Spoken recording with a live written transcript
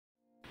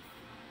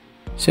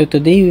So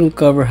today we will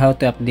cover how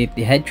to update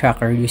the head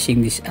tracker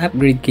using this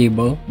upgrade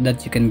cable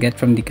that you can get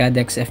from the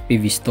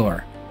CaddxFPV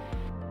store.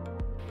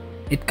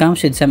 It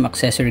comes with some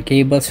accessory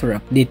cables for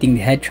updating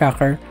the head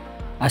tracker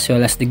as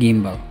well as the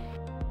gimbal.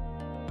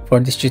 For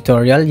this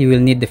tutorial, you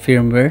will need the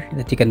firmware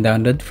that you can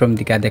download from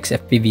the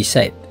CaddxFPV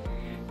site.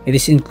 It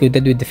is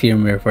included with the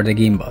firmware for the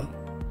gimbal.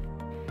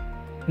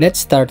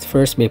 Let's start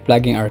first by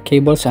plugging our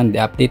cables on the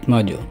update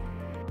module.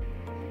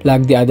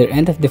 Plug the other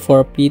end of the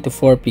 4P to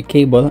 4P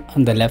cable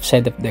on the left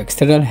side of the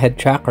external head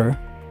tracker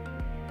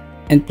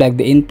and plug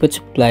the input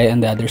supply on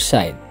the other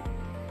side.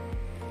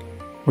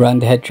 Run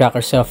the head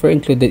tracker software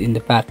included in the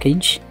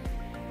package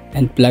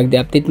and plug the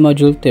update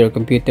module to your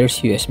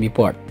computer's USB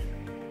port.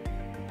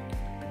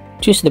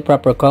 Choose the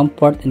proper COM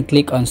port and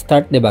click on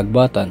Start Debug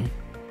button.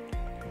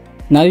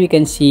 Now you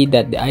can see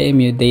that the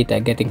IMU data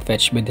getting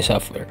fetched by the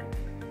software.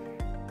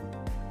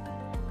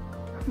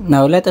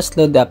 Now let us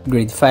load the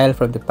upgrade file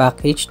from the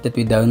package that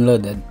we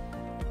downloaded.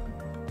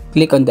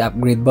 Click on the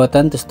upgrade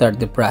button to start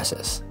the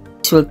process.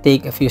 This will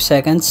take a few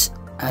seconds,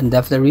 and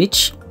after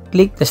which,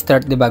 click the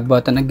Start Debug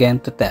button again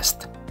to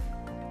test.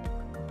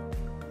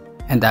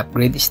 And the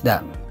upgrade is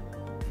done.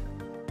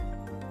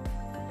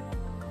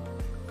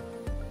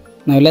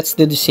 Now let's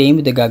do the same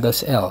with the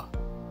Goggles L.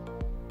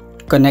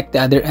 Connect the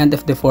other end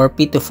of the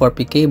 4P to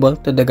 4P cable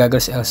to the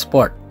Goggles L's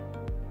port.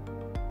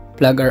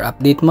 Plug our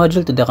update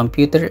module to the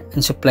computer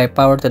and supply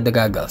power to the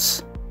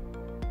goggles.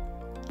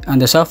 On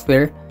the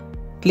software,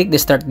 click the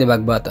Start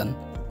Debug button.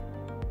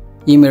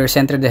 You may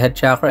recenter the head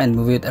tracker and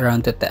move it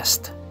around to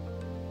test.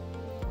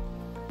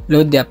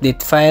 Load the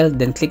update file,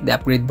 then click the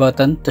upgrade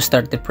button to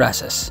start the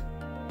process.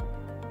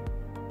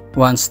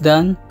 Once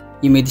done,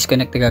 you may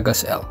disconnect the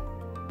Goggles L.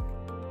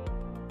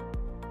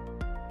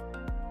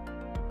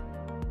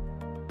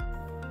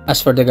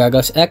 As for the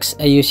Goggles X,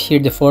 I use here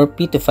the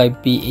 4P to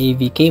 5P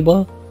AV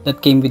cable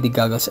that came with the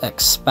Goggles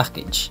X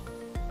package.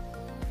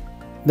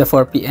 The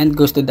 4P end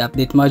goes to the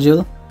update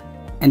module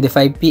and the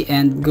 5P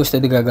end goes to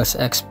the Goggles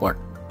X port.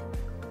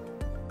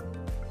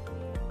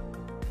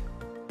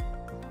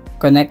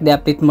 Connect the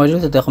update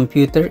module to the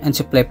computer and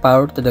supply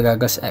power to the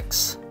Goggles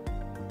X.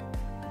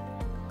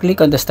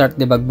 Click on the Start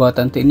Debug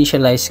button to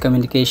initialize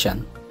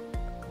communication.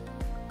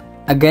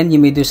 Again, you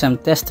may do some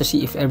tests to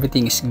see if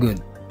everything is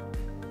good.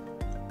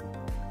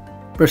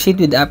 Proceed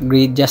with the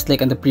upgrade just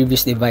like on the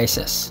previous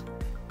devices.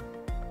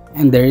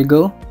 And there you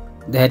go,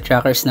 the head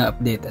tracker is now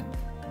updated.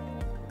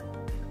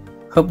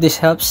 Hope this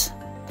helps.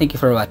 Thank you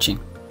for watching.